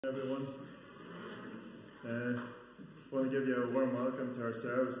Everyone, want to give you a warm welcome to our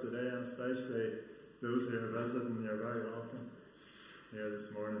service today, and especially those who are visiting. You're very welcome here this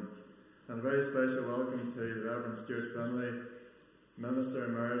morning. And a very special welcome to the Reverend Stuart Finlay, Minister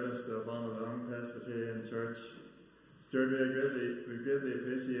Emeritus of Ballyroney Presbyterian Church. Stuart, we greatly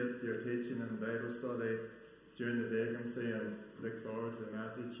appreciate your teaching and Bible study during the vacancy, and look forward to the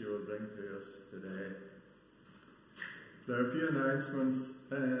message you will bring to us today. There are a few announcements.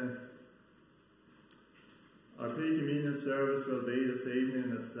 Our pre-communion service will be this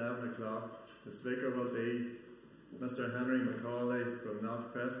evening at 7 o'clock. The speaker will be Mr. Henry Macaulay from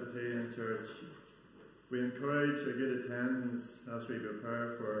Knock Presbyterian Church. We encourage a good attendance as we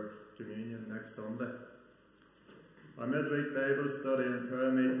prepare for communion next Sunday. Our midweek Bible study and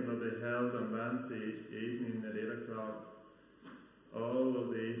prayer meeting will be held on Wednesday evening at 8 o'clock. All will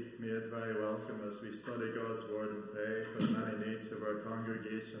be made very welcome as we study God's Word and pray for the many needs of our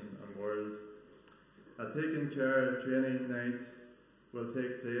congregation and world. A Taking Care training night will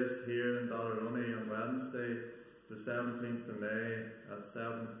take place here in Ballyroney on Wednesday, the 17th of May at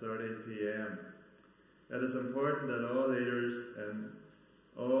 7:30 p.m. It is important that all leaders in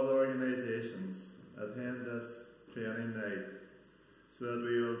all organisations attend this training night so that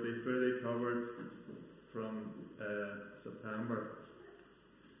we will be fully covered from September.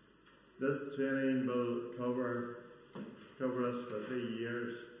 This training will cover us for 3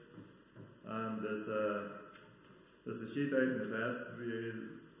 years, and there's a sheet out in the vestibule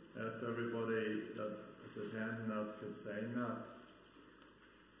if everybody that is attending that could sign that.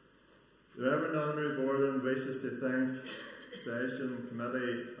 The Reverend Andrew Borland wishes to thank session,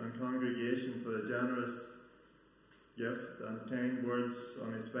 committee and congregation for the generous gift and kind words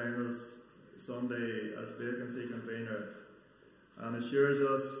on his final Sunday as vacancy convener, and assures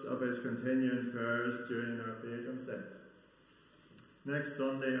us of his continuing prayers during our vacancy. Next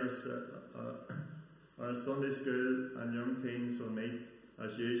Sunday, our Sunday school and young teens will meet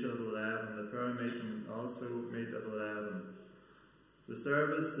as usual at 11. The prayer meeting also meet at 11. The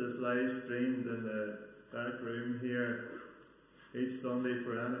service is live streamed in the back room here each Sunday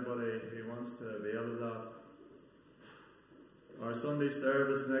for anybody who wants to avail of that. Our Sunday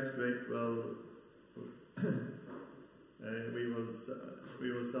service next week will we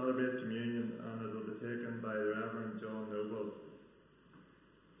will celebrate communion, and it will be taken by the Reverend John Noble.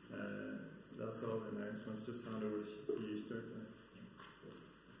 That's all the announcements. Just hand over to you, Stuart.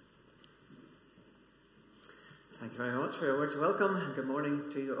 Thank you very much for your words of welcome, and good morning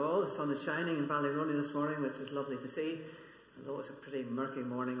to you all. The sun is shining in Ballyroney this morning, which is lovely to see, although it was a pretty murky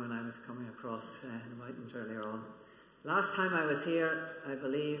morning when I was coming across the mountains earlier on. Last time I was here, I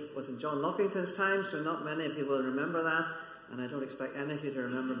believe, was in John Lockington's time, so not many of you will remember that, and I don't expect any of you to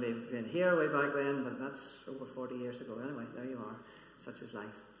remember me being here way back then, but that's over 40 years ago. Anyway, there you are. Such is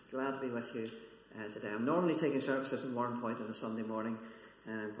life. Glad to be with you today. I'm normally taking services in Warrenpoint on a Sunday morning,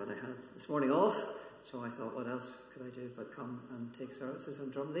 but I had this morning off, so I thought, what else could I do but come and take services in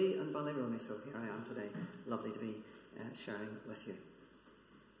Drumlee and Ballyroney, so here I am today. Lovely to be sharing with you.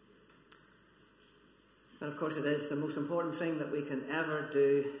 And of course it is the most important thing that we can ever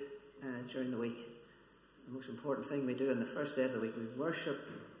do during the week. The most important thing we do on the first day of the week. We worship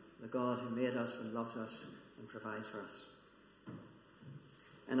the God who made us and loves us and provides for us.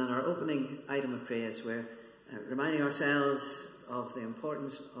 And in our opening item of praise, we're reminding ourselves of the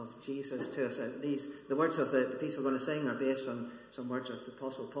importance of Jesus to us. The words of the piece we're going to sing are based on some words of the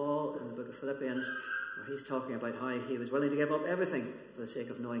Apostle Paul in the book of Philippians, where he's talking about how he was willing to give up everything for the sake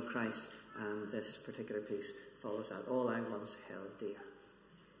of knowing Christ. And this particular piece follows that. All I once held dear.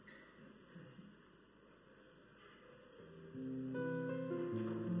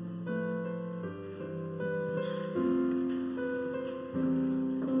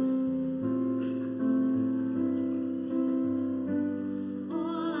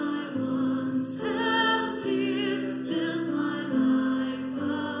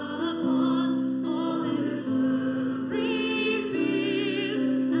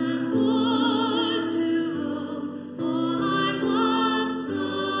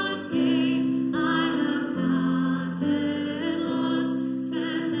 I have counted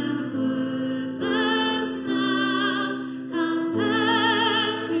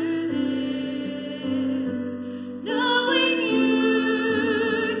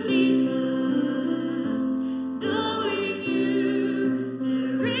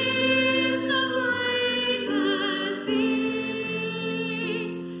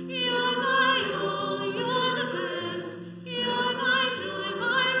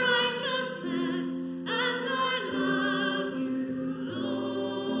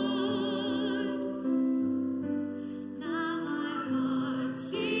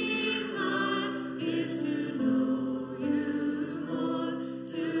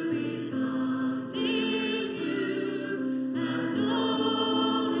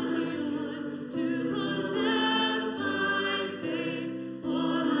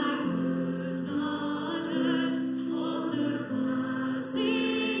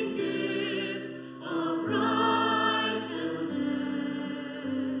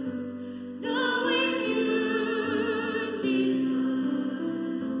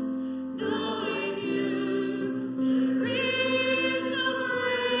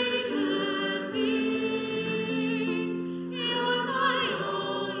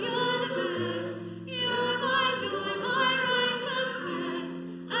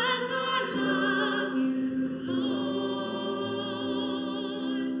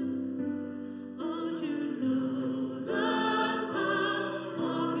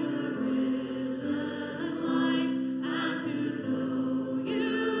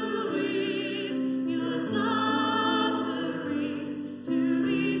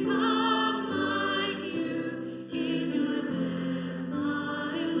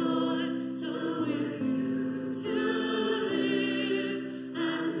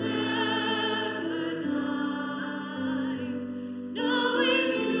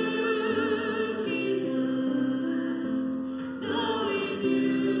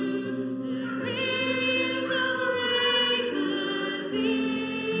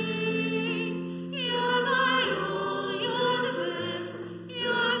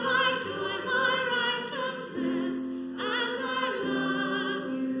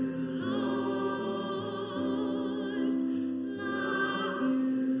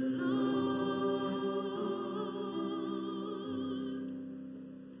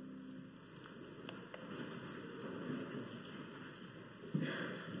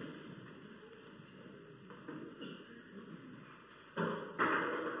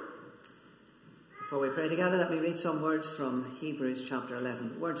Before we pray together, let me read some words from Hebrews chapter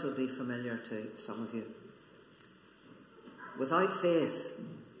 11. Words will be familiar to some of you. Without faith,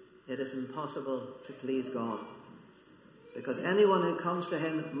 it is impossible to please God, because anyone who comes to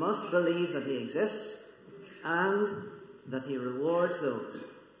him must believe that he exists and that he rewards those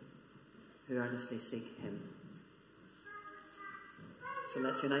who earnestly seek him. So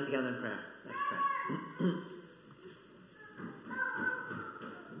let's unite together in prayer. Let's pray.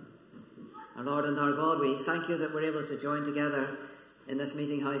 Our Lord and our God, we thank you that we're able to join together in this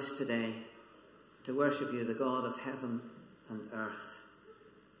meeting house today to worship you, the God of heaven and earth.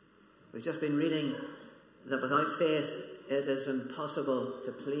 We've just been reading that without faith it is impossible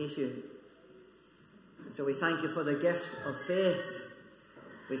to please you. And so we thank you for the gift of faith.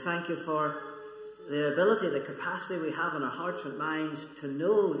 We thank you for the ability, the capacity we have in our hearts and minds to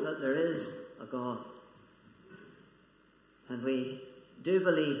know that there is a God. And we do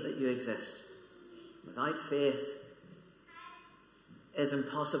believe that you exist. Without faith, it is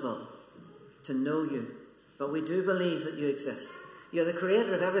impossible to know you. But we do believe that you exist. You're the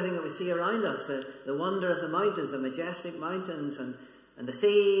creator of everything that we see around us, the wonder of the mountains, the majestic mountains, and the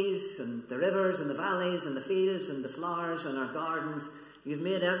seas, and the rivers, and the valleys, and the fields, and the flowers, and our gardens. You've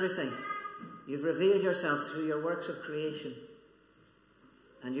made everything. You've revealed yourself through your works of creation.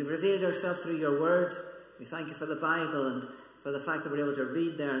 And you've revealed yourself through your word. We thank you for the Bible and for the fact that we're able to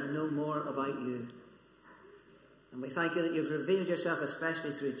read there and know more about you. And we thank you that you've revealed yourself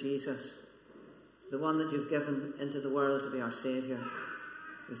especially through Jesus, the one that you've given into the world to be our Saviour.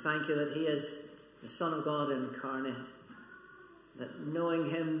 We thank you that he is the Son of God incarnate, that knowing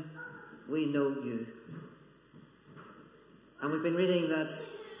him, we know you. And we've been reading that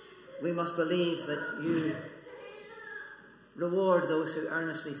we must believe that you reward those who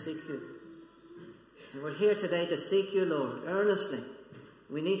earnestly seek you. And we're here today to seek you, Lord, earnestly.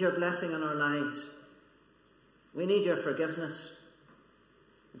 We need your blessing in our lives. We need your forgiveness.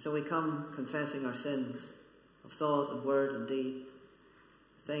 And so we come confessing our sins of thought and word and deed,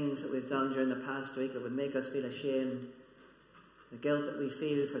 things that we've done during the past week that would make us feel ashamed, the guilt that we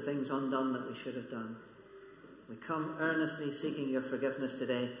feel for things undone that we should have done. We come earnestly seeking your forgiveness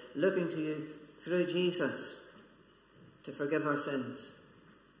today, looking to you through Jesus to forgive our sins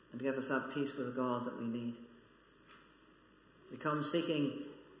and to give us that peace with God that we need. We come seeking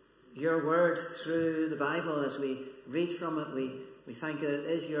your word through the Bible. As we read from it, we thank you that it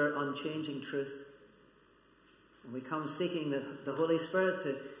is your unchanging truth. And we come seeking the Holy Spirit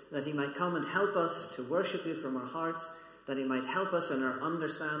that he might come and help us to worship you from our hearts, that he might help us in our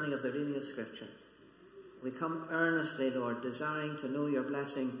understanding of the reading of Scripture. We come earnestly, Lord, desiring to know your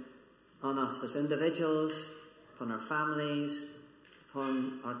blessing on us as individuals, upon our families,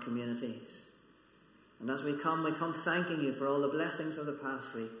 upon our communities. And as we come thanking you for all the blessings of the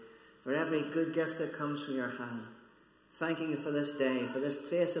past week, for every good gift that comes from your hand. Thanking you for this day, for this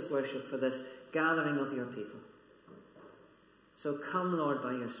place of worship, for this gathering of your people. So come, Lord,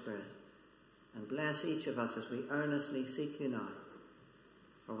 by your Spirit, and bless each of us as we earnestly seek you now.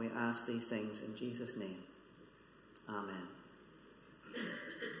 For we ask these things in Jesus' name. Amen.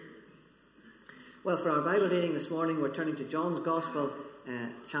 Well, for our Bible reading this morning, we're turning to John's Gospel,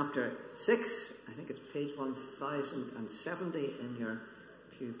 chapter 6. I think it's page 1070 in your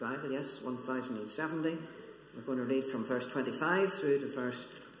Pew Bible. Yes, 1070. We're going to read from verse 25 through to verse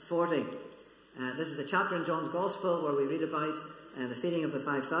 40. This is the chapter in John's Gospel where we read about the feeding of the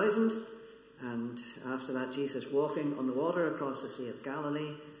 5,000. And after that, Jesus walking on the water across the Sea of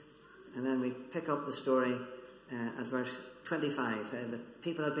Galilee. And then we pick up the story at verse 25. The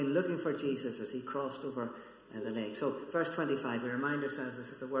people had been looking for Jesus as he crossed over the lake. So, verse 25, we remind ourselves this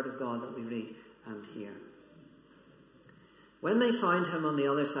is the word of God that we read and hear. When they found him on the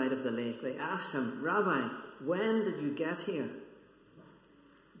other side of the lake, they asked him, "Rabbi, when did you get here?"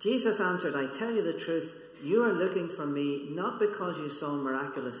 Jesus answered, "I tell you the truth, you are looking for me not because you saw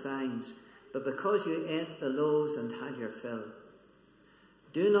miraculous signs, but because you ate the loaves and had your fill.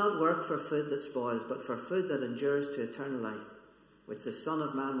 Do not work for food that spoils, but for food that endures to eternal life, which the Son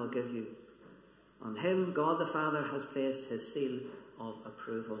of Man will give you. On him God the Father has placed his seal of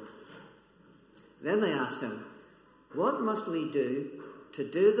approval." Then they asked him, "What must we do to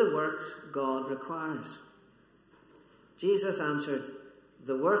do the works God requires?" Jesus answered,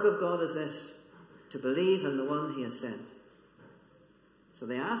 "The work of God is this, to believe in the one he has sent." So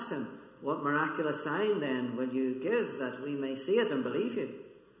they asked him, "What miraculous sign then will you give that we may see it and believe you?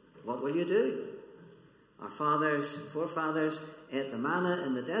 What will you do? Our forefathers ate the manna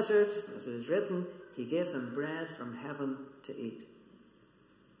in the desert, as it is written, he gave them bread from heaven to eat."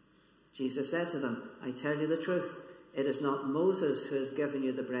 Jesus said to them, "I tell you the truth, It is not Moses who has given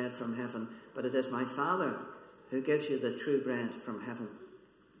you the bread from heaven, but it is my Father who gives you the true bread from heaven.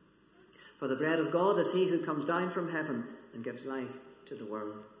 For the bread of God is he who comes down from heaven and gives life to the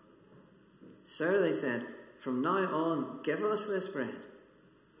world. Sir, they said, from now on, give us this bread.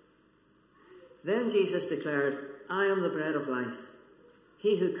 Then Jesus declared, I am the bread of life.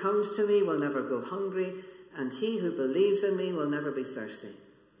 He who comes to me will never go hungry, and he who believes in me will never be thirsty.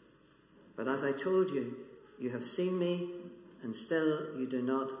 But as I told you, you have seen me, and still you do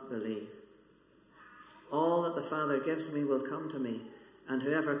not believe. All that the Father gives me will come to me, and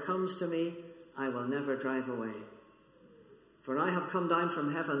whoever comes to me, I will never drive away. For I have come down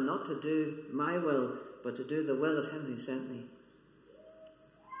from heaven not to do my will, but to do the will of him who sent me.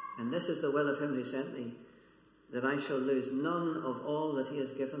 And this is the will of him who sent me, that I shall lose none of all that he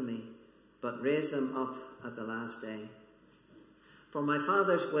has given me, but raise them up at the last day. For my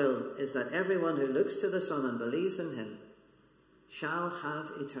Father's will is that everyone who looks to the Son and believes in him shall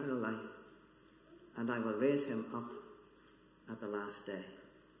have eternal life, and I will raise him up at the last day.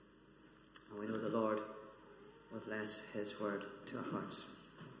 And we know the Lord will bless his word to our hearts.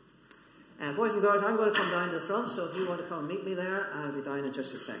 Boys and girls, I'm going to come down to the front, so if you want to come and meet me there, I'll be down in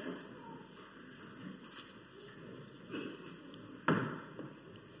just a second.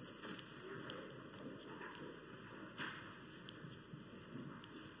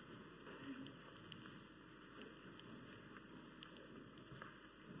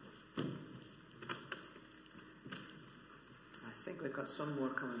 I think we've got some more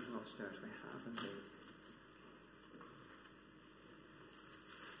coming from upstairs. We have indeed.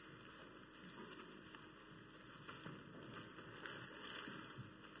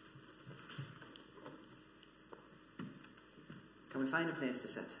 Can we find a place to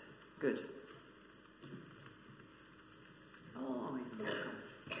sit? Good. Oh, even more coming.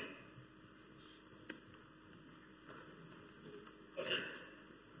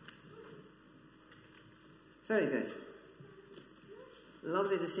 Very good.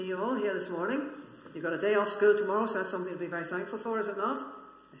 Lovely to see you all here this morning. You've got a day off school tomorrow, so that's something to be very thankful for, is it not?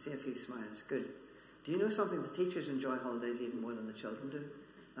 I see a few smiles. Good. Do you know something? The teachers enjoy holidays even more than the children do.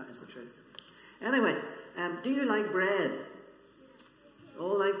 That is the truth. Anyway, do you like bread?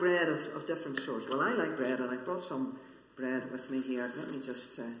 All like bread of different sorts. Well, I like bread, and I brought some bread with me here. Let me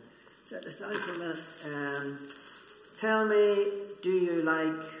just set this down for a minute. Tell me, do you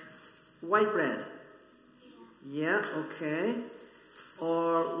like white bread? Yeah, okay.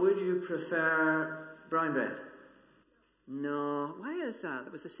 Or would you prefer brown bread? No. Why is that?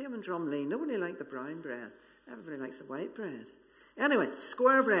 It was the same in Drumlee. Nobody liked the brown bread. Everybody likes the white bread. Anyway,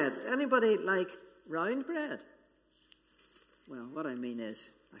 square bread. Anybody like round bread? Well, what I mean is,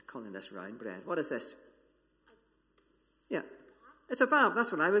 I'm calling this round bread. What is this? Yeah. It's a bab.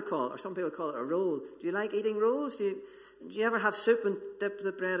 That's what I would call it. Or some people call it a roll. Do you like eating rolls? Do you ever have soup and dip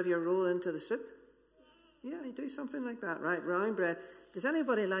the bread of your roll into the soup? Yeah, you do something like that, right? Round bread. Does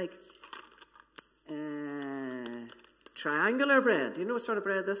anybody like triangular bread? Do you know what sort of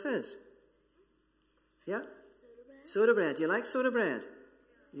bread this is? Yeah? Soda bread. Do you like soda bread?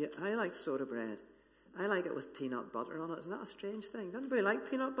 Yeah, I like soda bread. I like it with peanut butter on it. Isn't that a strange thing? Does anybody like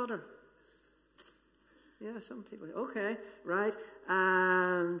peanut butter? Yeah, some people. Okay, right.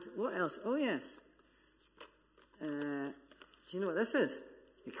 And what else? Oh, yes. Do you know what this is?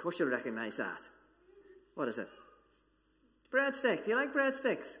 Of course you'll recognise that. What is it? Breadstick. Do you like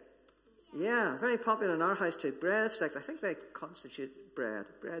breadsticks? Yeah, very popular in our house too. Breadsticks. I think they constitute bread.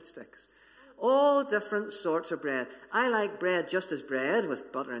 Breadsticks. All different sorts of bread. I like bread just as bread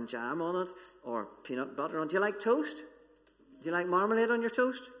with butter and jam on it, or peanut butter on it. Do you like toast? Do you like marmalade on your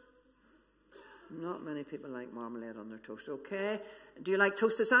toast? Not many people like marmalade on their toast. Okay. Do you like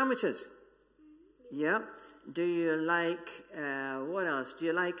toasted sandwiches? Yeah. Do you like, what else? Do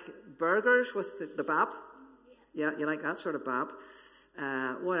you like burgers with the bab? Yeah, you like that sort of bab.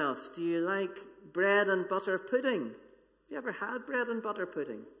 What else? Do you like bread and butter pudding? Have you ever had bread and butter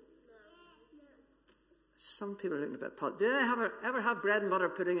pudding? Some people are looking a bit puzzled. Do they ever have bread and butter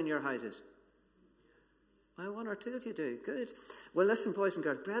pudding in your houses? Well, one or two of you do. Good. Well, listen, boys and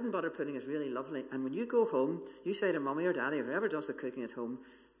girls, bread and butter pudding is really lovely. And when you go home, you say to mummy or daddy or whoever does the cooking at home,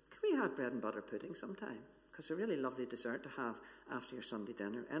 can we have bread and butter pudding sometime? Because it's a really lovely dessert to have after your Sunday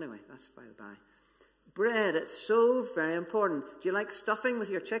dinner. Anyway, that's by the by. Bread, it's so very important. Do you like stuffing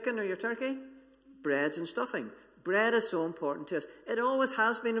with your chicken or your turkey? Breads and stuffing. Bread is so important to us. It always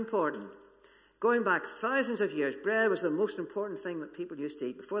has been important. Going back thousands of years, bread was the most important thing that people used to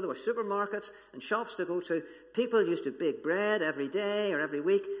eat. Before there were supermarkets and shops to go to, people used to bake bread every day or every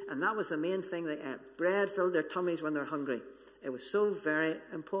week, and that was the main thing they ate. Bread filled their tummies when they're hungry. It was so very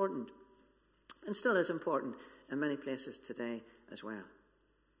important, and still is important in many places today as well.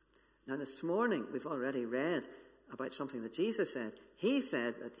 Now this morning we've already read about something that Jesus said. He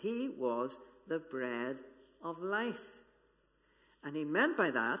said that he was the bread of life. And he meant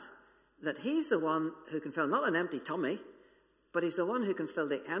by that he's the one who can fill not an empty tummy, but he's the one who can fill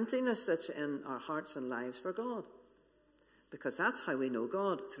the emptiness that's in our hearts and lives for God. Because that's how we know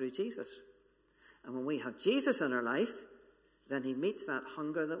God, through Jesus. And when we have Jesus in our life, then he meets that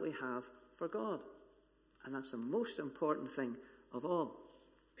hunger that we have for God. And that's the most important thing of all.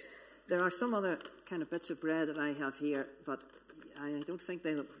 There are some other kind of bits of bread that I have here, but I don't think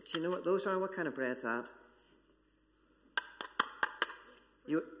they... Do you know what those are? What kind of bread's that?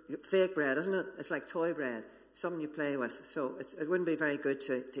 Fake bread, isn't it? It's like toy bread. Something you play with. So it wouldn't be very good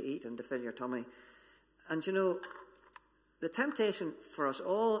to eat and to fill your tummy. And you know, the temptation for us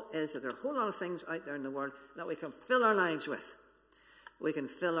all is that there are a whole lot of things out there in the world that we can fill our lives with. We can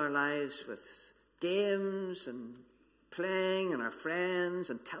fill our lives with games and playing and our friends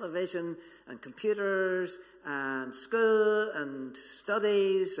and television and computers and school and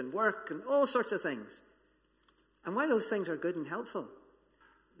studies and work and all sorts of things. And while those things are good and helpful,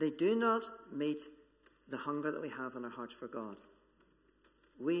 they do not meet the hunger that we have in our hearts for God.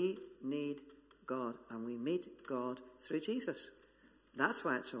 We need God, and we meet God through Jesus. That's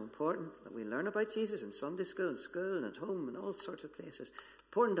why it's so important that we learn about Jesus in Sunday school and at home and all sorts of places.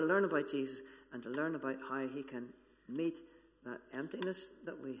 Important to learn about Jesus and to learn about how he can meet that emptiness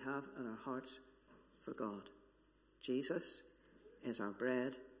that we have in our hearts for God. Jesus is our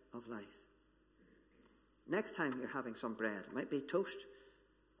bread of life. Next time you're having some bread, it might be toast,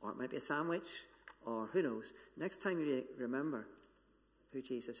 or it might be a sandwich, or who knows. Next time you remember who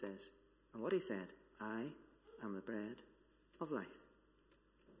Jesus is and what he said. I am the bread of life.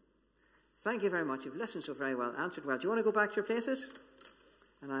 Thank you very much. You've listened so very well, answered well. Do you want to go back to your places?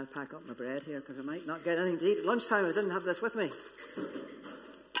 And I'll pack up my bread here because I might not get anything to eat. At lunchtime I didn't have this with me.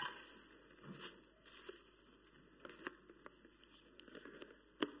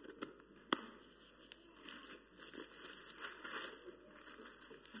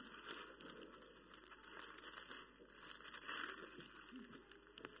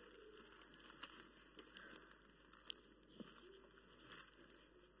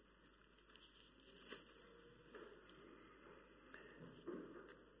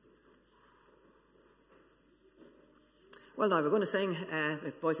 Well, now we're going to sing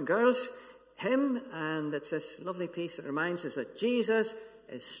with boys and girls hymn, and it's this lovely piece that reminds us that Jesus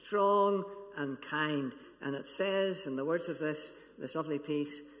is strong and kind. And it says in the words of this lovely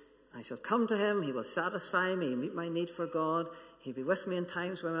piece, I shall come to him, he will satisfy me, meet my need for God. He'll be with me in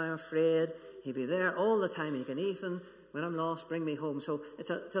times when I'm afraid. He'll be there all the time. He can even, when I'm lost, bring me home. So it's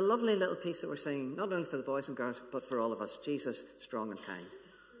a lovely little piece that we're singing, not only for the boys and girls, but for all of us. Jesus, strong and kind.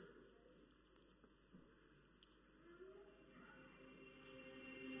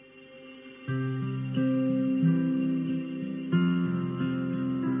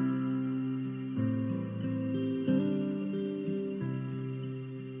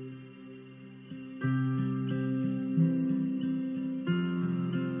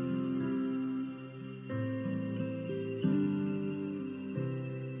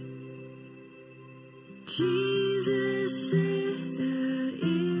 Jesus said that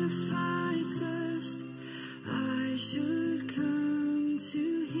if I thirst, I should come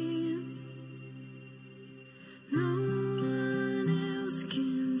to him. No one else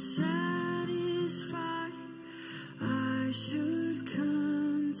can satisfy. I should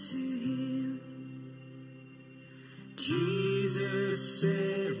come to him. Jesus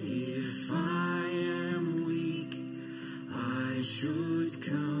said, if I am weak, I should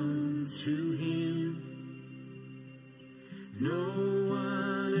come to him. No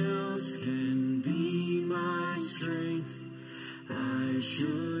one else can be my strength. I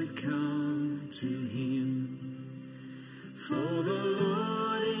should come to him. For the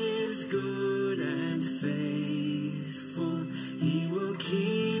Lord is good and faithful. He will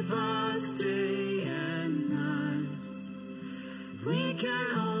keep us day and night. We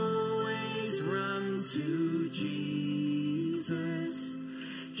can always run to Jesus.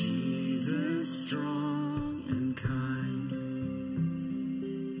 Jesus strong and kind.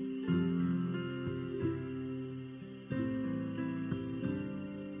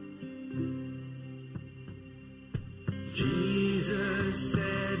 Jesus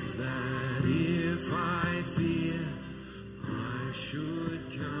said that if I fear, I should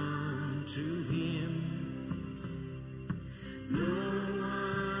come to him. No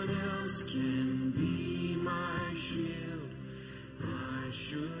one else can be my shield. I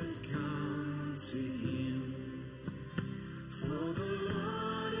should come to him. For the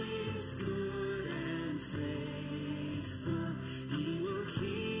Lord is good and faithful.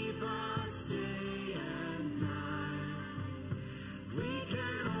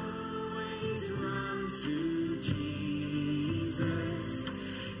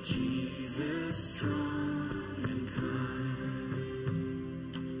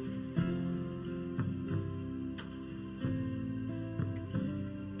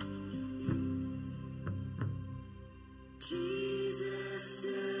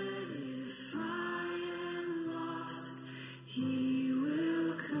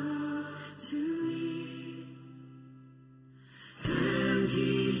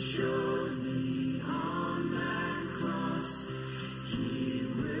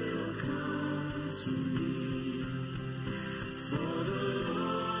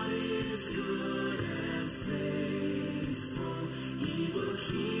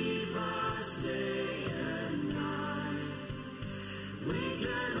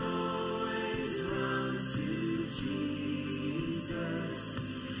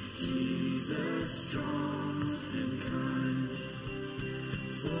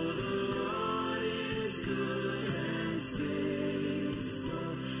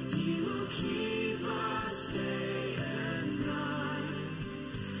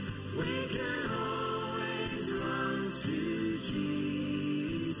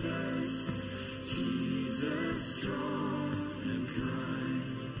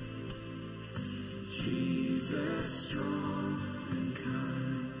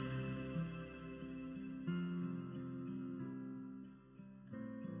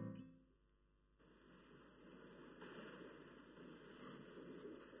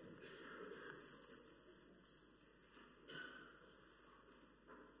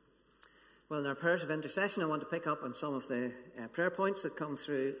 Well, in our prayers of intercession, I want to pick up on some of the prayer points that come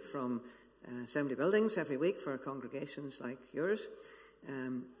through from assembly buildings every week for congregations like yours.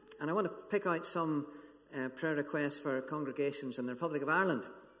 And I want to pick out some prayer requests for congregations in the Republic of Ireland.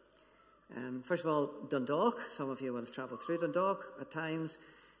 First of all, Dundalk. Some of you will have travelled through Dundalk at times.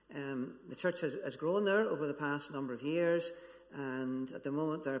 The church has grown there over the past number of years, and at the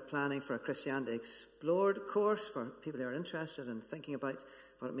moment they're planning for a Christianity Explored course for people who are interested in thinking about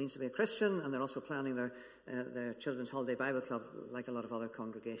what it means to be a Christian, and they're also planning their Children's Holiday Bible Club, like a lot of other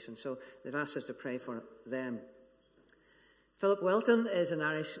congregations. So they've asked us to pray for them. Philip Welton is an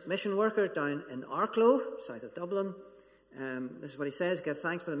Irish mission worker down in Arklow, south of Dublin. This is what he says: give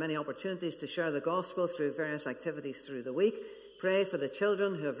thanks for the many opportunities to share the gospel through various activities through the week. Pray for the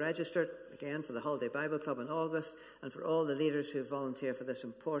children who have registered, again, for the Holiday Bible Club in August, and for all the leaders who volunteer for this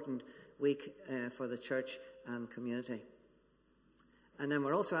important week for the church and community. And then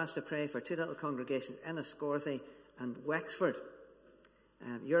we're also asked to pray for two little congregations, Enniscorthy and Wexford.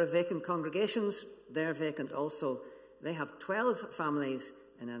 Your vacant congregations, they're vacant also. They have 12 families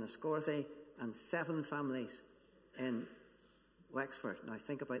in Enniscorthy and 7 families in Wexford. Now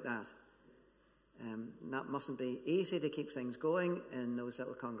think about that. That mustn't be easy to keep things going in those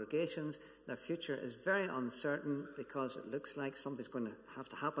little congregations. Their future is very uncertain because it looks like something's going to have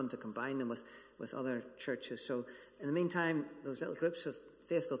to happen to combine them with other churches. So in the meantime, those little groups of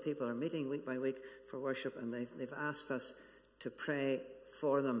faithful people are meeting week by week for worship, and they've asked us to pray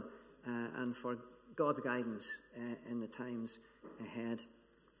for them and for God's guidance in the times ahead.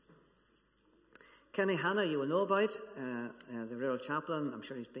 Kenny Hanna, you will know about, the rural chaplain. I'm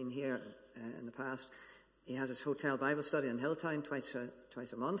sure he's been here in the past. He has his hotel Bible study in Hilltown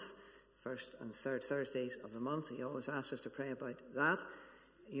twice a month, first and third Thursdays of the month. He always asks us to pray about that.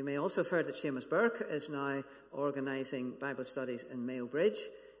 You may also have heard that Seamus Burke is now organising Bible studies in Mayo Bridge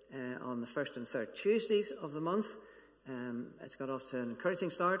on the first and third Tuesdays of the month. It's got off to an encouraging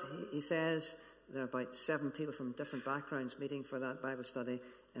start. He says there are about 7 people from different backgrounds meeting for that Bible study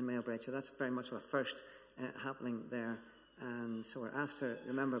in Mayo Bridge. So that's very much of a first happening there. And so we're asked to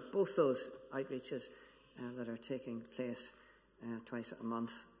remember both those outreaches that are taking place twice a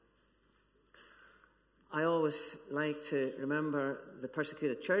month. I always like to remember the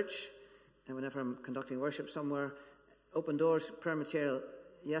persecuted church, and whenever I'm conducting worship somewhere. Open Doors prayer material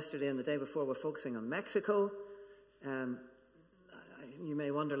yesterday and the day before were focusing on Mexico. You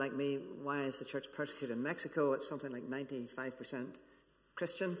may wonder, like me, why is the church persecuted in Mexico? It's something like 95%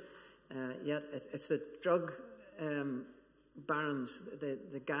 Christian, yet it's the drug barons,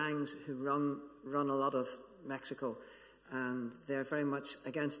 the gangs who run a lot of Mexico, and they're very much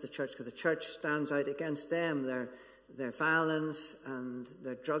against the church because the church stands out against them. Their violence and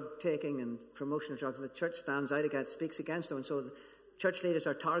their drug taking and promotion of drugs, the church stands out against, speaks against them, and so the church leaders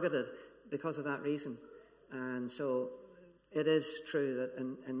are targeted because of that reason. And so it is true that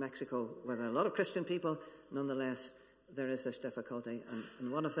in Mexico, where there are a lot of Christian people, nonetheless there is this difficulty.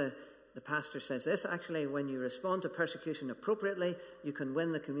 And one of the pastors says this: actually, when you respond to persecution appropriately, you can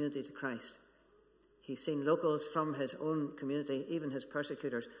win the community to Christ. He's seen locals from his own community, even his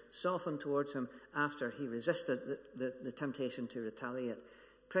persecutors, soften towards him after he resisted the temptation to retaliate.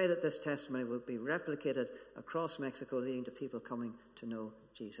 Pray that this testimony will be replicated across Mexico, leading to people coming to know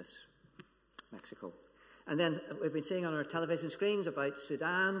Jesus. Mexico. And then we've been seeing on our television screens about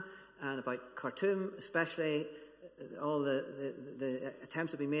Sudan and about Khartoum, especially all the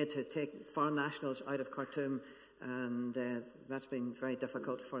attempts have been made to take foreign nationals out of Khartoum, and that's been very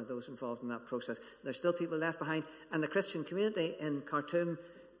difficult for those involved in that process. There's still people left behind, and the Christian community in Khartoum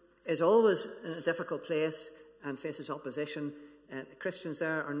is always in a difficult place and faces opposition. The Christians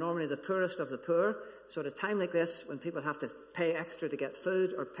there are normally the poorest of the poor, so at a time like this, when people have to pay extra to get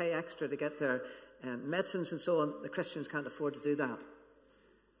food or pay extra to get their medicines and so on, the Christians can't afford to do that.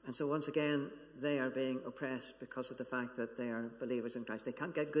 And so once again, they are being oppressed because of the fact that they are believers in Christ. They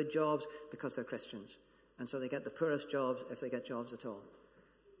can't get good jobs because they're Christians. And so they get the poorest jobs if they get jobs at all.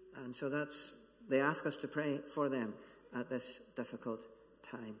 And so they ask us to pray for them at this difficult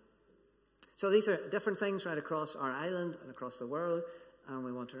time. So these are different things right across our island and across the world, and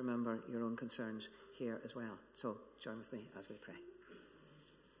we want to remember your own concerns here as well. So join with me as we pray.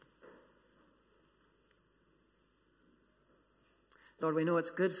 Lord, we know it's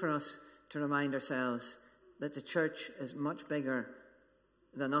good for us to remind ourselves that the church is much bigger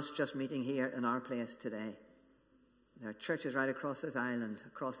than us just meeting here in our place today. There are churches right across this island,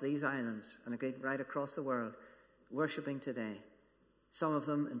 across these islands, and right across the world, worshipping today. Some of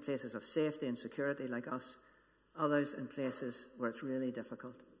them in places of safety and security like us, others in places where it's really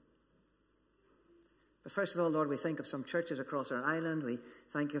difficult. But first of all, Lord, we think of some churches across our island. We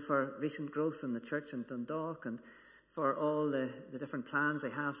thank you for recent growth in the church in Dundalk and for all the different plans they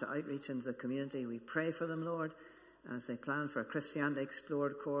have to outreach into the community. We pray for them, Lord, as they plan for a Christianity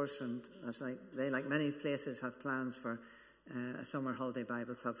Explored course, and as they, like many places, have plans for a summer holiday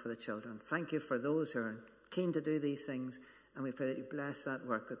Bible club for the children. Thank you for those who are keen to do these things, and we pray that you bless that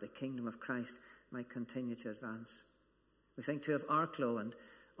work, that the kingdom of Christ might continue to advance. We think too of Arklow and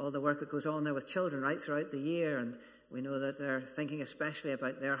all the work that goes on there with children right throughout the year, and we know that they're thinking especially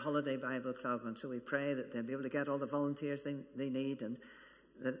about their holiday Bible club, and so we pray that they'll be able to get all the volunteers they need, and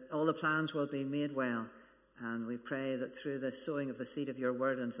that all the plans will be made well. And we pray that through the sowing of the seed of your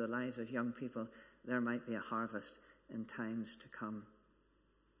word into the lives of young people, there might be a harvest in times to come.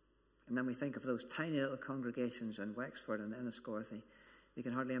 And then we think of those tiny little congregations in Wexford and Enniscorthy. We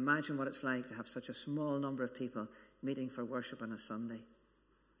can hardly imagine what it's like to have such a small number of people meeting for worship on a Sunday.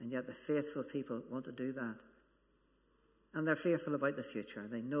 And yet the faithful people want to do that. And they're fearful about the future.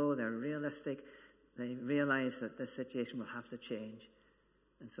 They know, they're realistic. They realize that this situation will have to change.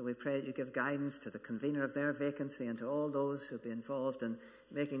 And so we pray that you give guidance to the convener of their vacancy and to all those who be involved in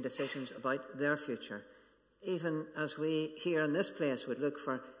making decisions about their future. Even as we here in this place would look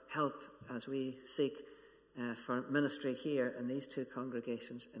for help as we seek for ministry here in these two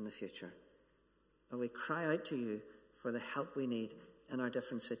congregations in the future. And we cry out to you for the help we need in our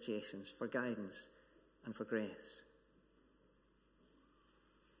different situations, for guidance and for grace.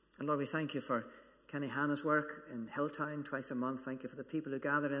 And Lord, we thank you for Kenny Hanna's work in Hilltown twice a month. Thank you for the people who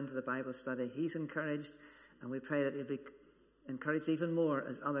gather into the Bible study. He's encouraged, and we pray that he'll be encouraged even more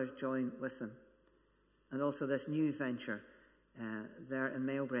as others join with them. And also this new venture there in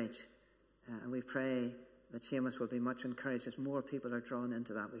Mailbridge. And we pray that Seamus will be much encouraged as more people are drawn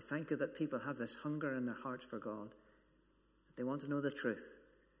into that. We thank you that people have this hunger in their hearts for God. That they want to know the truth.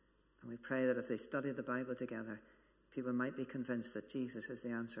 And we pray that as they study the Bible together, people might be convinced that Jesus is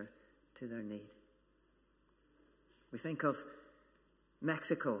the answer to their need. We think of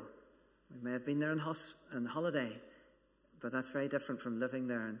Mexico. We may have been there on holiday, but that's very different from living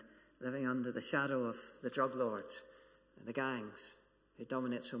there and living under the shadow of the drug lords and the gangs who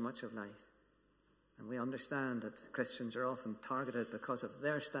dominate so much of life. And we understand that Christians are often targeted because of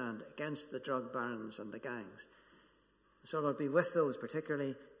their stand against the drug barons and the gangs. So Lord, be with those,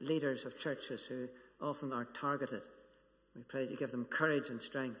 particularly leaders of churches who often are targeted. We pray that you give them courage and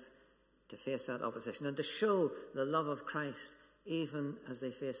strength to face that opposition and to show the love of Christ even as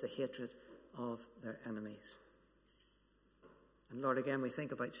they face the hatred of their enemies. And Lord, again, we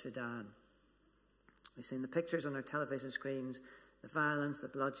think about Sudan. We've seen the pictures on our television screens, the violence, the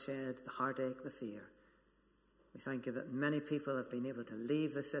bloodshed, the heartache, the fear. We thank you that many people have been able to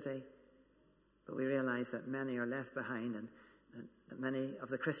leave the city, but we realize that many are left behind, and that many of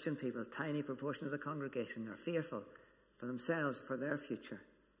the Christian people, a tiny proportion of the congregation, are fearful for themselves, for their future.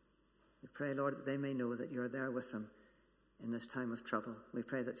 We pray, Lord, that they may know that you're there with them in this time of trouble. We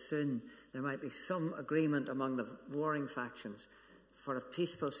pray that soon there might be some agreement among the warring factions for a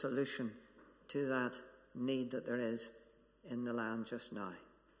peaceful solution to that need that there is in the land just now.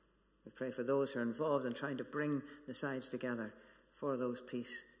 We pray for those who are involved in trying to bring the sides together for those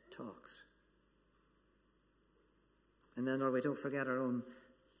peace talks. And then, Lord, we don't forget our own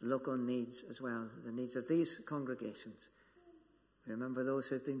local needs as well, the needs of these congregations. We remember those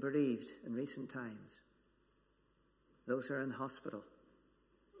who have been bereaved in recent times, those who are in hospital,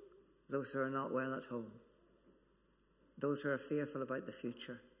 those who are not well at home, those who are fearful about the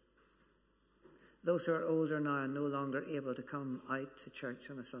future, those who are older now and no longer able to come out to church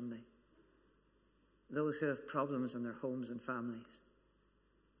on a Sunday, those who have problems in their homes and families.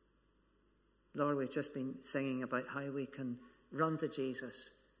 Lord, we've just been singing about how we can run to Jesus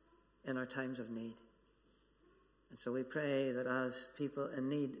in our times of need. And so we pray that as people in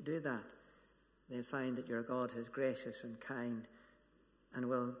need do that, they'll find that you're a God who's gracious and kind and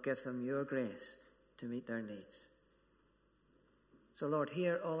will give them your grace to meet their needs. So Lord,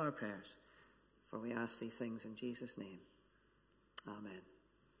 hear all our prayers, for we ask these things in Jesus' name.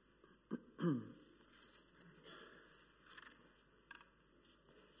 Amen.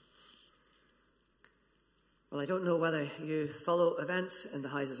 Well, I don't know whether you follow events in the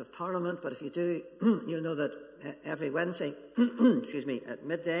Houses of Parliament, but if you do, you'll know that every Wednesday, at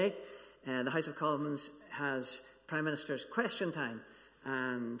midday, the House of Commons has Prime Minister's question time.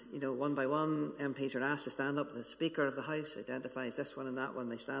 And, one by one, MPs are asked to stand up. The Speaker of the House identifies this one and that one.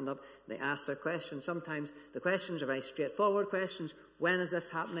 They stand up. They ask their questions. Sometimes the questions are very straightforward questions. When is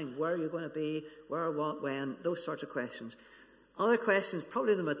this happening? Where are you going to be? Where, what, when? Those sorts of questions. Other questions,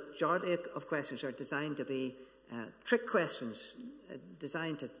 probably the majority of questions, are designed to be trick questions,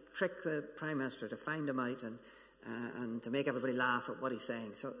 designed to trick the Prime Minister, to find him out and to make everybody laugh at what he's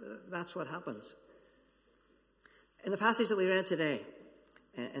saying. So that's what happens. In the passage that we read today,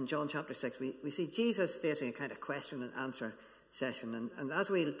 in John chapter 6, we see Jesus facing a kind of question and answer session. And as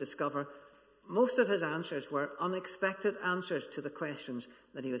we'll discover, most of his answers were unexpected answers to the questions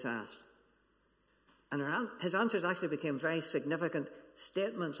that he was asked. And his answers actually became very significant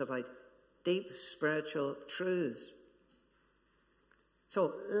statements about deep spiritual truths.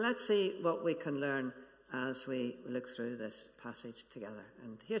 So let's see what we can learn as we look through this passage together.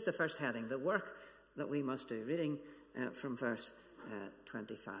 And here's the first heading: the work that we must do. Reading from verse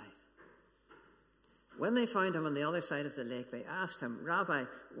 25. When they found him on the other side of the lake, they asked him, "Rabbi,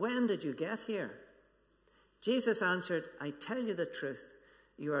 when did you get here?" Jesus answered, "I tell you the truth.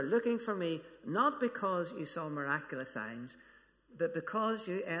 You are looking for me not because you saw miraculous signs, but because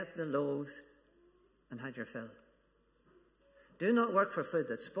you ate the loaves and had your fill. Do not work for food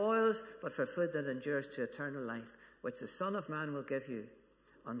that spoils, but for food that endures to eternal life, which the Son of Man will give you.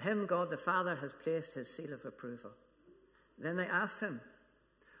 On him God the Father has placed his seal of approval." Then they asked him,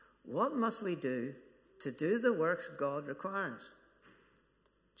 "What must we do to do the works God requires?"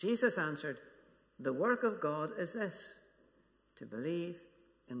 Jesus answered, "The work of God is this, to believe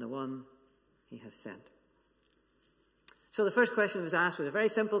in the one he has sent." So the first question was asked was a very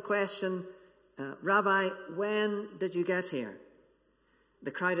simple question. Rabbi, when did you get here?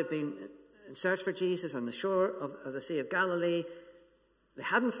 The crowd had been in search for Jesus on the shore of the Sea of Galilee. They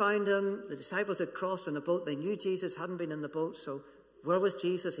hadn't found him. The disciples had crossed on a boat. They knew Jesus hadn't been in the boat, so where was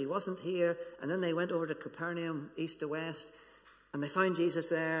Jesus? He wasn't here. And then they went over to Capernaum, east to west, and they found Jesus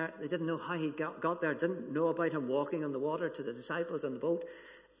there. They didn't know how he got there, didn't know about him walking on the water to the disciples on the boat.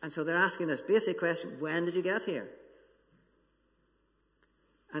 And so they're asking this basic question: when did you get here?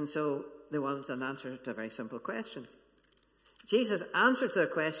 And so they wanted an answer to a very simple question. Jesus' answer to their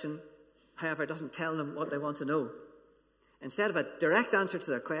question, however, doesn't tell them what they want to know. Instead of a direct answer to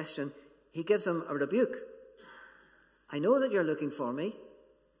their question, he gives them a rebuke. "I know that you're looking for me.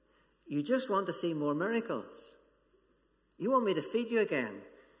 You just want to see more miracles. You want me to feed you again,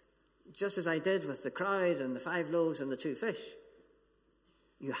 just as I did with the crowd and the 5 loaves and the 2 fish.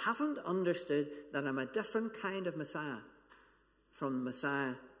 You haven't understood that I'm a different kind of Messiah from the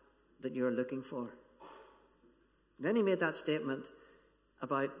Messiah that you're looking for." Then he made that statement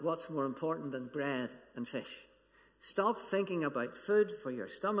about what's more important than bread and fish. Stop thinking about food for your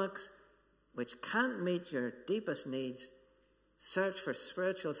stomachs, which can't meet your deepest needs. Search for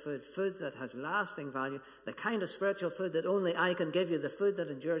spiritual food, food that has lasting value, the kind of spiritual food that only I can give you, the food that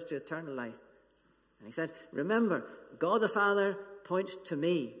endures to eternal life. And he said, remember, God the Father points to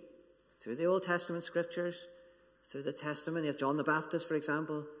me through the Old Testament scriptures, through the testimony of John the Baptist, for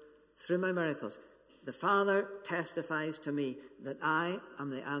example, through my miracles. The Father testifies to me that I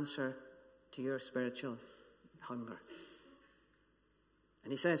am the answer to your spiritual hunger.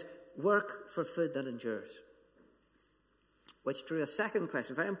 And he says, work for food that endures. Which drew a second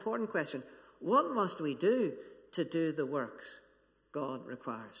question, a very important question. What must we do to do the works God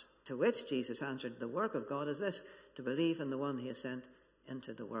requires? To which Jesus answered, the work of God is this, to believe in the one he has sent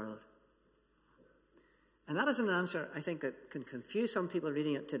into the world. And that is an answer, I think, that can confuse some people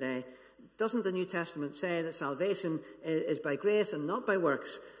reading it today. Doesn't the New Testament say that salvation is by grace and not by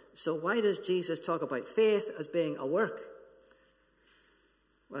works? So why does Jesus talk about faith as being a work?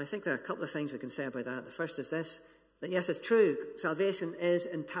 Well, I think there are a couple of things we can say about that. The first is this, that yes, it's true, salvation is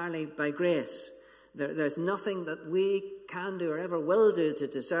entirely by grace. There's nothing that we can do or ever will do to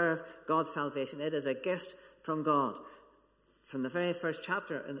deserve God's salvation. It is a gift from God. From the very first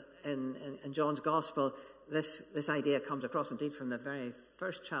chapter in John's Gospel, this idea comes across. Indeed, from the very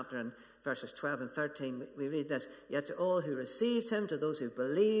first chapter in verses 12 and 13, we read this, yet to all who received him, to those who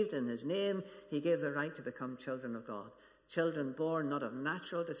believed in his name, he gave the right to become children of God. Children born not of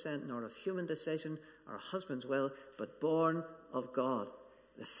natural descent, nor of human decision or a husband's will, but born of God.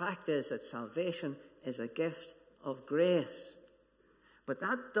 The fact is that salvation is a gift of grace. But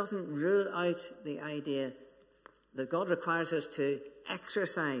that doesn't rule out the idea that God requires us to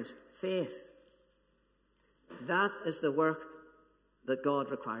exercise faith. That is the work that God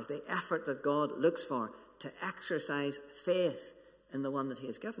requires, the effort that God looks for, to exercise faith in the one that he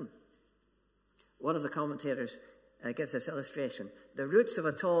has given. One of the commentators gives this illustration. The roots of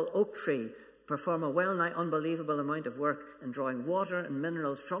a tall oak tree perform a well-nigh unbelievable amount of work in drawing water and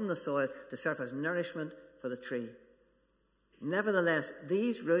minerals from the soil to serve as nourishment for the tree. Nevertheless,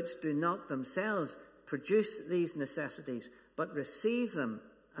 these roots do not themselves produce these necessities, but receive them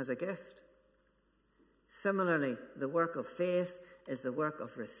as a gift. Similarly, the work of faith is the work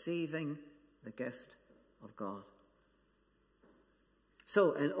of receiving the gift of God.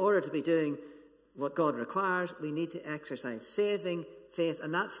 So, in order to be doing what God requires, we need to exercise saving faith.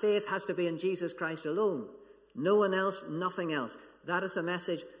 And that faith has to be in Jesus Christ alone. No one else, nothing else. That is the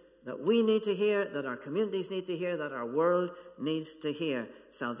message that we need to hear, that our communities need to hear, that our world needs to hear.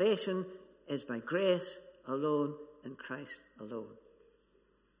 Salvation is by grace alone, in Christ alone.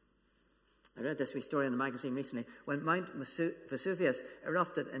 I read this wee story in a magazine recently. When Mount Vesuvius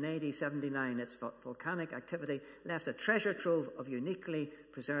erupted in AD 79, its volcanic activity left a treasure trove of uniquely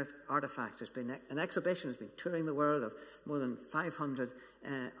preserved artifacts. There's been an exhibition has been touring the world of more than 500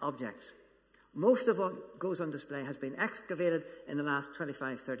 objects. Most of what goes on display has been excavated in the last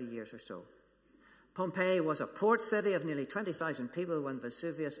 25, 30 years or so. Pompeii was a port city of nearly 20,000 people when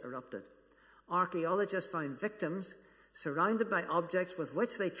Vesuvius erupted. Archaeologists found victims surrounded by objects with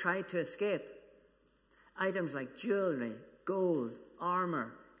which they tried to escape. Items like jewellery, gold,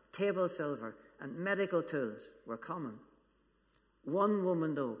 armour, table silver, and medical tools were common. One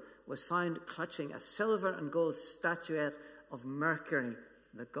woman, though, was found clutching a silver and gold statuette of Mercury,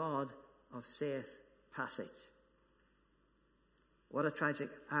 the god of safe passage. What a tragic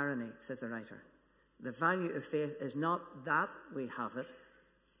irony, says the writer. The value of faith is not that we have it,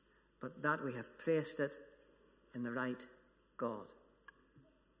 but that we have placed it in the right God.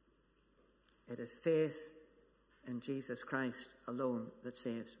 It is faith in Jesus Christ alone that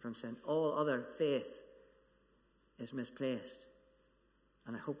saves from sin. All other faith is misplaced.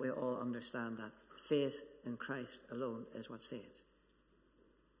 And I hope we all understand that. Faith in Christ alone is what saves.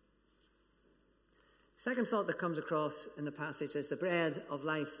 Second thought that comes across in the passage is the bread of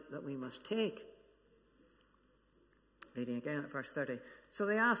life that we must take. Reading again at verse 30. So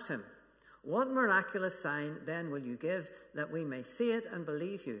they asked him, what miraculous sign then will you give that we may see it and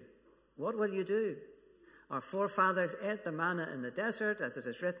believe you? What will you do? Our forefathers ate the manna in the desert, as it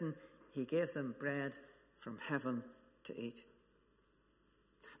is written, he gave them bread from heaven to eat.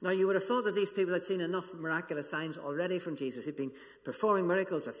 Now, you would have thought that these people had seen enough miraculous signs already from Jesus. He'd been performing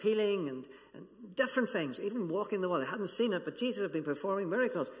miracles of healing and different things, even walking the wall. They hadn't seen it, but Jesus had been performing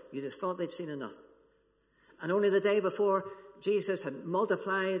miracles. You'd have thought they'd seen enough. And only the day before, Jesus had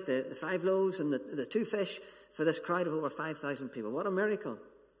multiplied the 5 loaves and the 2 fish for this crowd of over 5,000 people. What a miracle.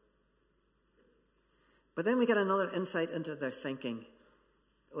 But then we get another insight into their thinking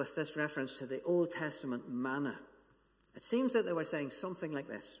with this reference to the Old Testament manna. It seems that they were saying something like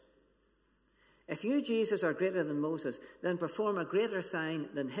this. If you, Jesus, are greater than Moses, then perform a greater sign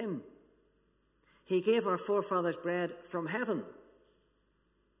than him. He gave our forefathers bread from heaven.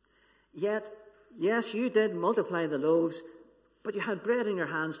 Yet, yes, you did multiply the loaves, but you had bread in your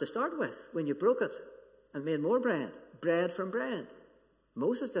hands to start with when you broke it and made more bread. Bread from bread.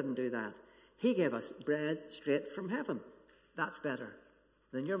 Moses didn't do that. He gave us bread straight from heaven. That's better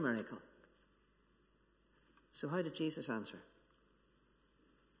than your miracle. So how did Jesus answer?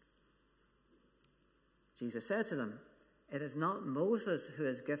 Jesus said to them, it is not Moses who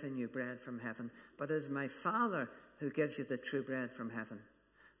has given you bread from heaven, but it is my Father who gives you the true bread from heaven.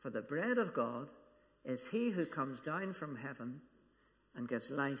 For the bread of God is he who comes down from heaven and gives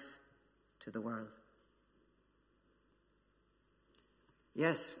life to the world.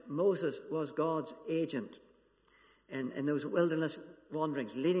 Yes, Moses was God's agent in those wilderness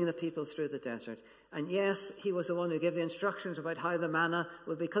wanderings, leading the people through the desert. And yes, he was the one who gave the instructions about how the manna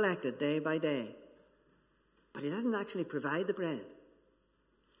would be collected day by day. But he didn't actually provide the bread.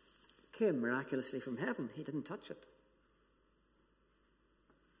 It came miraculously from heaven. He didn't touch it.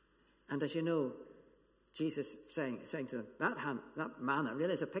 And as you know, Jesus saying to them, that manna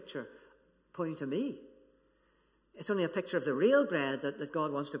really is a picture pointing to me. It's only a picture of the real bread that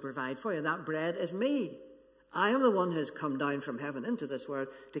God wants to provide for you. That bread is me. I am the one who has come down from heaven into this world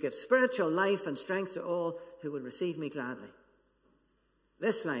to give spiritual life and strength to all who would receive me gladly.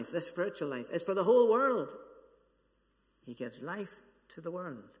 This life, this spiritual life, is for the whole world. He gives life to the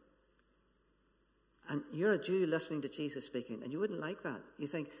world. And you're a Jew listening to Jesus speaking, and you wouldn't like that. You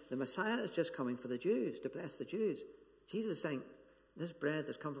think the Messiah is just coming for the Jews, to bless the Jews. Jesus is saying, this bread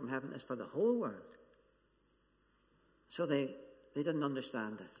that's come from heaven is for the whole world. So they didn't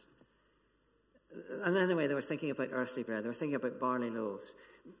understand this. And anyway, they were thinking about earthly bread. They were thinking about barley loaves.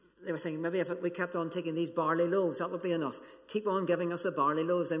 They were thinking, maybe if we kept on taking these barley loaves, that would be enough. Keep on giving us the barley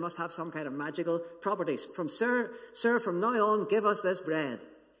loaves. They must have some kind of magical properties. Sir, from now on, give us this bread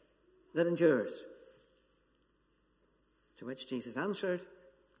that endures. To which Jesus answered,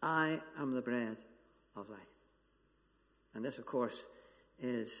 I am the bread of life. And this, of course,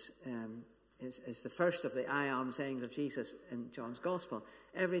 is the first of the I am sayings of Jesus in John's Gospel.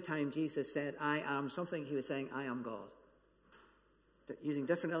 Every time Jesus said, I am something, he was saying, I am God. They're using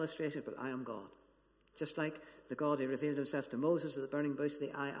different illustrations, but I am God. Just like the God who revealed himself to Moses at the burning bush,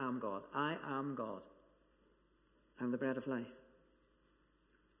 the I am God. I am God. I'm the bread of life.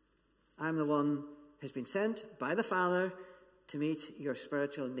 I'm the one who's been sent by the Father to meet your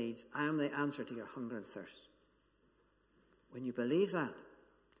spiritual needs. I am the answer to your hunger and thirst. When you believe that,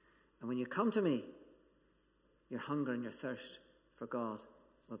 and when you come to me, your hunger and your thirst for God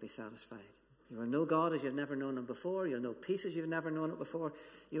will be satisfied. You will know God as you've never known him before. You'll know peace as you've never known it before.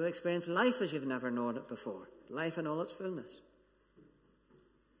 You will experience life as you've never known it before. Life in all its fullness.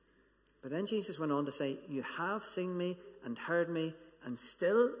 But then Jesus went on to say, you have seen me and heard me, and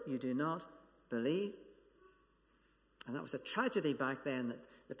still you do not believe. And that was a tragedy back then, that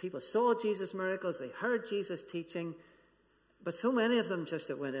the people saw Jesus' miracles, they heard Jesus' teaching, but so many of them just,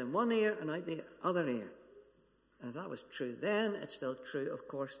 it went in one ear and out the other ear. And if that was true then, it's still true, of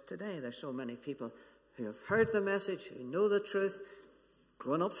course, today. There's so many people who have heard the message, who know the truth,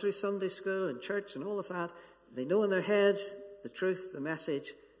 grown up through Sunday school and church and all of that. They know in their heads the truth, the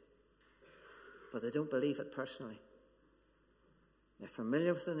message, but they don't believe it personally. They're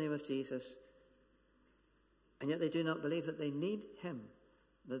familiar with the name of Jesus, and yet they do not believe that they need him,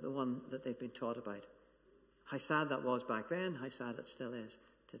 the one that they've been taught about. How sad that was back then, how sad it still is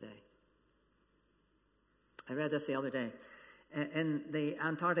today. I read this the other day. In the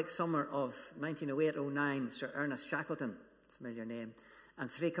Antarctic summer of 1908-09, Sir Ernest Shackleton, familiar name, and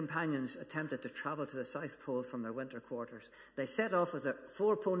 3 companions attempted to travel to the South Pole from their winter quarters. They set off with their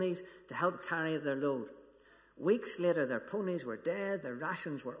 4 ponies to help carry their load. Weeks later, their ponies were dead, their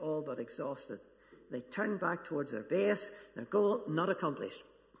rations were all but exhausted. They turned back towards their base, their goal not accomplished.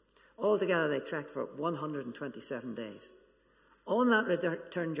 Altogether, they trekked for 127 days. On that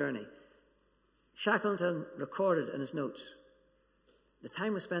return journey, Shackleton recorded in his notes, the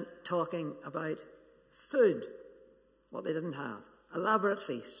time was spent talking about food, what they didn't have, elaborate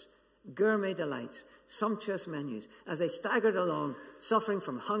feasts, gourmet delights, sumptuous menus. As they staggered along, suffering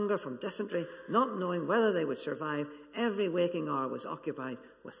from hunger, from dysentery, not knowing whether they would survive, every waking hour was occupied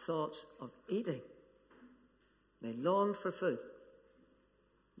with thoughts of eating. They longed for food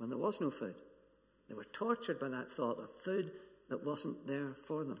when there was no food. They were tortured by that thought of food that wasn't there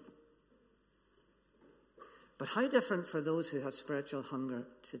for them. But how different for those who have spiritual hunger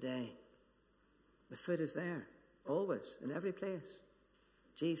today? The food is there, always, in every place.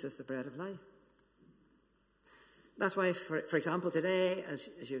 Jesus, the bread of life. That's why, for example, today, as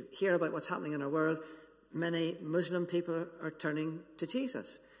you hear about what's happening in our world, many Muslim people are turning to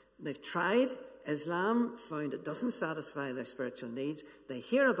Jesus. They've tried Islam, found it doesn't satisfy their spiritual needs. They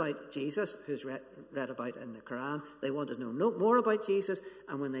hear about Jesus, who's read about in the Quran. They want to know more about Jesus.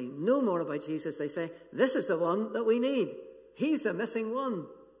 And when they know more about Jesus, they say, this is the one that we need. He's the missing one.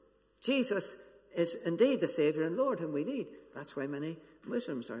 Jesus is indeed the Saviour and Lord whom we need. That's why many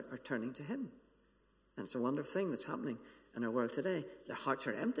Muslims are turning to him. And it's a wonderful thing that's happening in our world today. Their hearts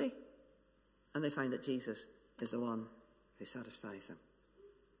are empty, and they find that Jesus is the one who satisfies them.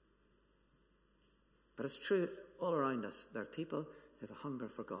 But it's true all around us. There are people who have a hunger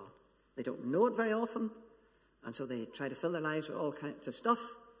for God. They don't know it very often, and so they try to fill their lives with all kinds of stuff,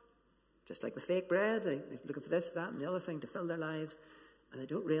 just like the fake bread. They're looking for this, that, and the other thing to fill their lives, and they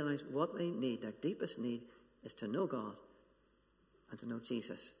don't realize what they need. Their deepest need is to know God and to know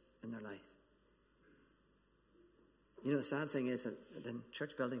Jesus in their life. You know, the sad thing is that in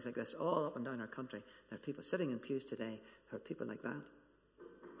church buildings like this, all up and down our country, there are people sitting in pews today who are people like that.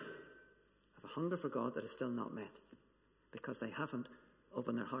 Have a hunger for God that is still not met because they haven't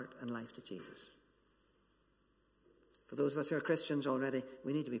opened their heart and life to Jesus. For those of us who are Christians already,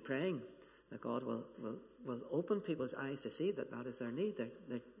 we need to be praying that God will open people's eyes to see that that is their need,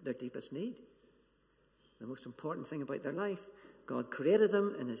 their deepest need. The most important thing about their life. God created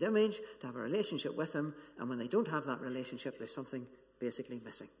them in his image to have a relationship with him, and when they don't have that relationship, there's something basically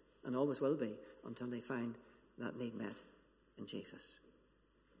missing, and always will be until they find that need met in Jesus.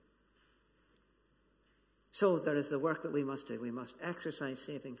 So there is the work that we must do. We must exercise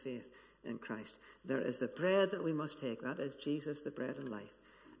saving faith in Christ. There is the bread that we must take. That is Jesus, the bread and life.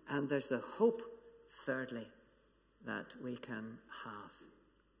 And there's the hope, thirdly, that we can have.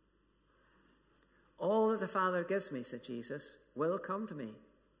 All that the Father gives me, said Jesus, will come to me.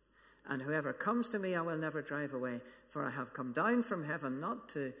 And whoever comes to me, I will never drive away. For I have come down from heaven not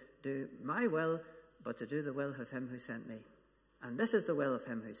to do my will, but to do the will of him who sent me. And this is the will of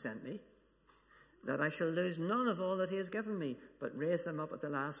him who sent me, that I shall lose none of all that he has given me, but raise them up at the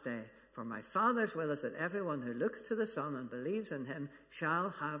last day. For my Father's will is that everyone who looks to the Son and believes in him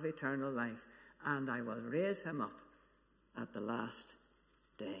shall have eternal life, and I will raise him up at the last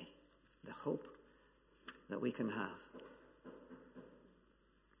day. The hope that we can have.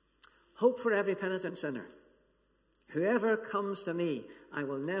 Hope for every penitent sinner. Whoever comes to me, I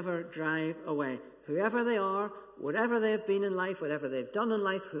will never drive away. Whoever they are, whatever they've been in life, whatever they've done in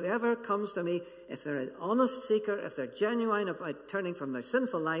life, whoever comes to me, if they're an honest seeker, if they're genuine about turning from their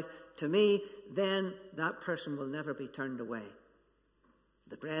sinful life to me, then that person will never be turned away.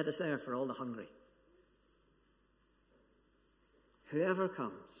 The bread is there for all the hungry. Whoever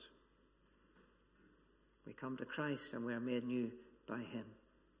comes, we come to Christ and we are made new by him.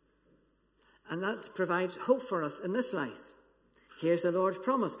 And that provides hope for us in this life. Here's the Lord's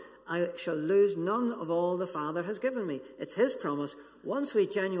promise. I shall lose none of all the Father has given me. It's his promise. Once we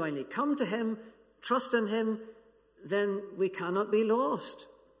genuinely come to him, trust in him, then we cannot be lost.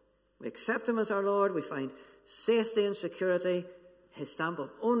 We accept him as our Lord. We find safety and security. His stamp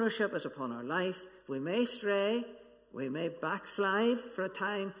of ownership is upon our life. We may stray, we may backslide for a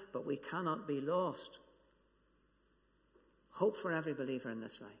time, but we cannot be lost. Hope for every believer in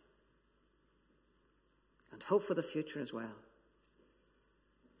this life. And hope for the future as well.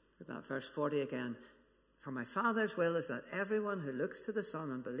 Look at that verse 40 again. For my Father's will is that everyone who looks to the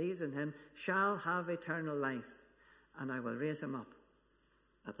Son and believes in him shall have eternal life, and I will raise him up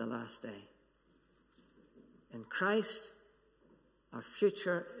at the last day. In Christ, our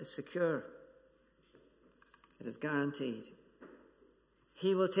future is secure. It is guaranteed.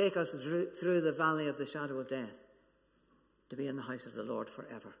 He will take us through the valley of the shadow of death to be in the house of the Lord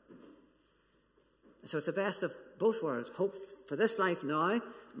forever. So it's the best of both worlds. Hope for this life now,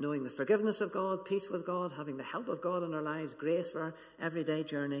 knowing the forgiveness of God, peace with God, having the help of God in our lives, grace for our everyday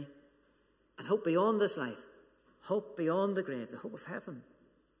journey. And hope beyond this life, hope beyond the grave, the hope of heaven.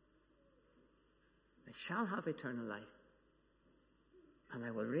 They shall have eternal life, and I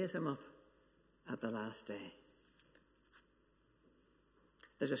will raise him up at the last day.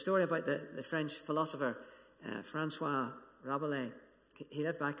 There's a story about the French philosopher Francois Rabelais. He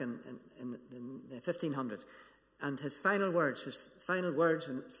lived back in the 1500s. And his final words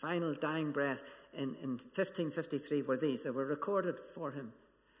and final dying breath in 1553 were these. They were recorded for him.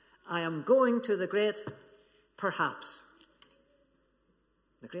 I am going to the great perhaps.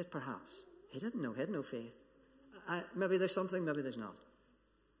 The great perhaps. He didn't know. He had no faith. Maybe there's something, maybe there's not.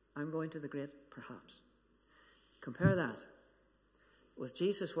 I'm going to the great perhaps. Compare that with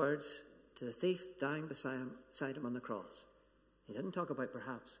Jesus' words to the thief dying beside him on the cross. He didn't talk about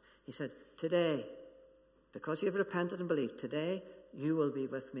perhaps. He said, today, because you have repented and believed, today you will be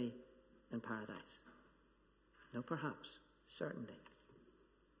with me in paradise. No perhaps, certainly.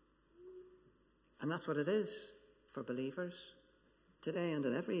 And that's what it is for believers today and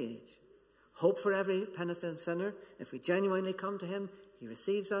in every age. Hope for every penitent sinner. If we genuinely come to him, he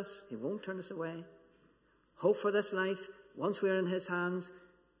receives us. He won't turn us away. Hope for this life. Once we're in his hands,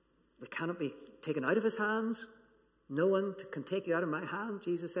 we cannot be taken out of his hands. No one can take you out of my hand,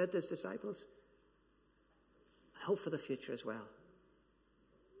 Jesus said to his disciples. And hope for the future as well.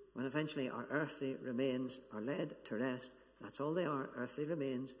 When eventually our earthly remains are laid to rest, that's all they are, earthly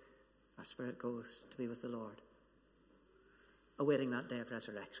remains, our spirit goes to be with the Lord. Awaiting that day of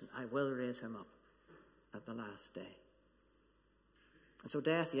resurrection. I will raise him up at the last day. And so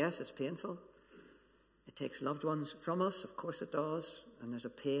death, yes, it's painful. It takes loved ones from us, of course it does, and there's a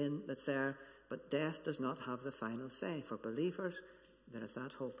pain that's there, but death does not have the final say. For believers, there is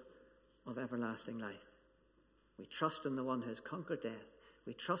that hope of everlasting life. We trust in the one who has conquered death.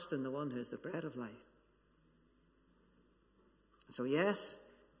 We trust in the one who is the bread of life. So yes,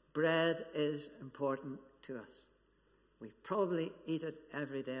 bread is important to us. We probably eat it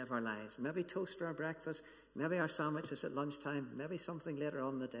every day of our lives. Maybe toast for our breakfast, maybe our sandwiches at lunchtime, maybe something later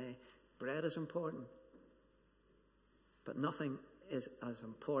on in the day. Bread is important. But nothing is as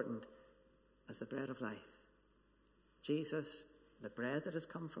important as the bread of life. Jesus, the bread that has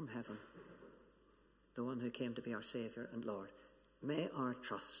come from heaven, the one who came to be our Saviour and Lord. May our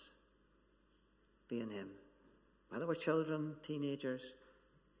trust be in him. Whether we're children, teenagers,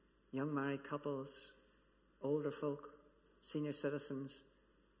 young married couples, older folk, senior citizens,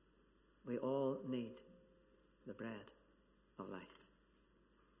 we all need the bread of life.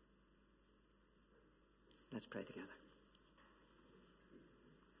 Let's pray together.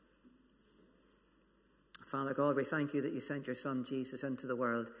 Father God, we thank you that you sent your Son Jesus into the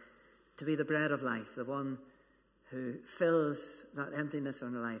world to be the bread of life, the one who fills that emptiness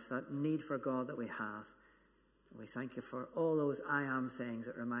in our life, that need for God that we have. We thank you for all those I am sayings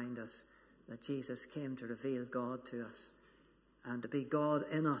that remind us that Jesus came to reveal God to us and to be God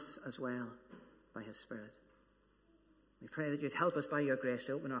in us as well by his Spirit. We pray that you'd help us by your grace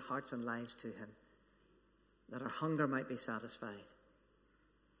to open our hearts and lives to him, that our hunger might be satisfied,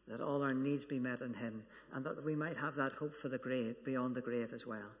 that all our needs be met in him, and that we might have that hope for the grave, beyond the grave as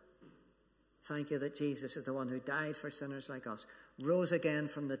well. Thank you that Jesus is the one who died for sinners like us, rose again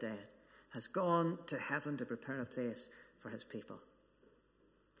from the dead, has gone to heaven to prepare a place for his people.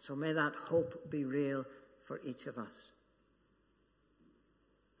 So may that hope be real for each of us.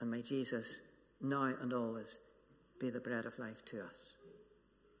 And may Jesus, now and always, be the bread of life to us.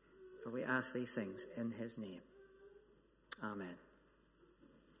 For we ask these things in his name. Amen.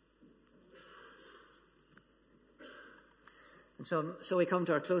 And so we come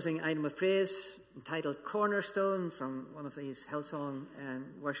to our closing item of praise, entitled Cornerstone, from one of these Hillsong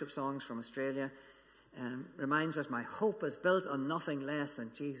worship songs from Australia. Reminds us, my hope is built on nothing less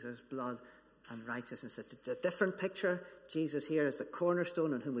than Jesus' blood and righteousness. It's a different picture. Jesus here is the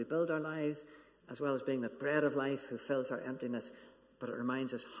cornerstone on whom we build our lives, as well as being the bread of life who fills our emptiness. But it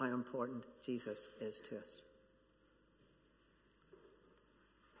reminds us how important Jesus is to us.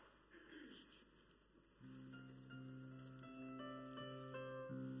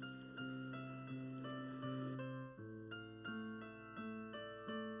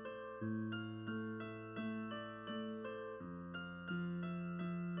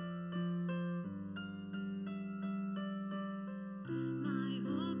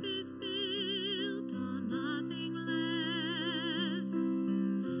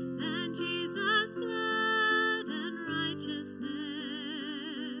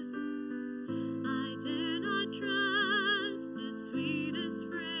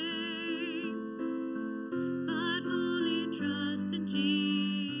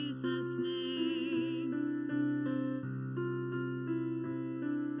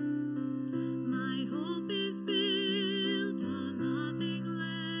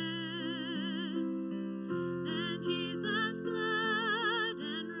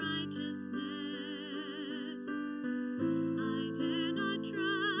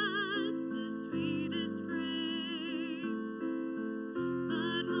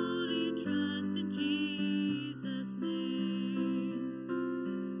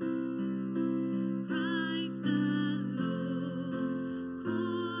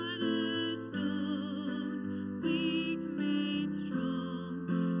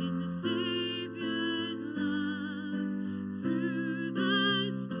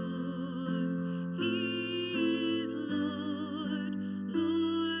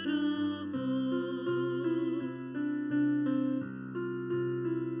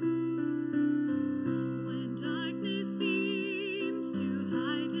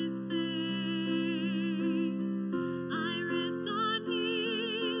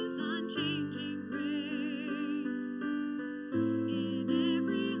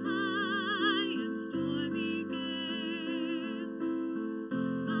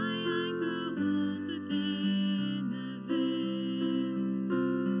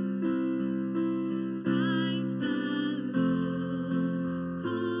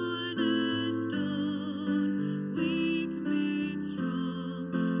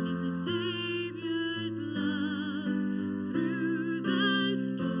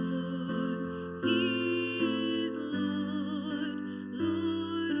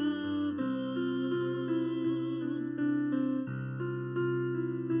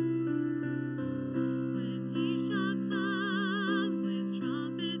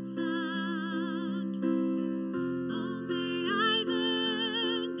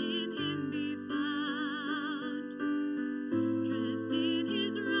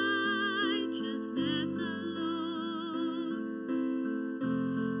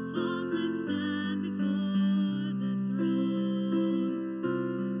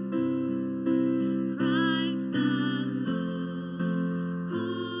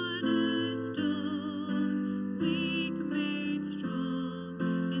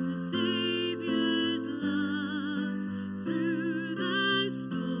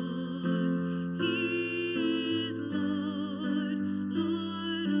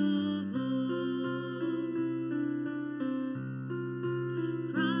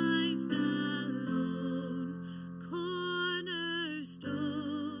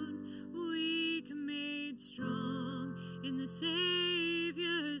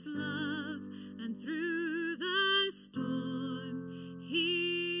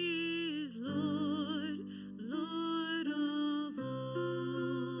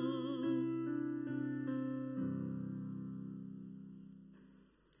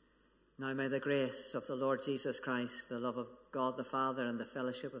 Now may the grace of the Lord Jesus Christ, the love of God the Father, and the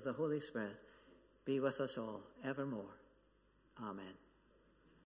fellowship of the Holy Spirit be with us all evermore. Amen.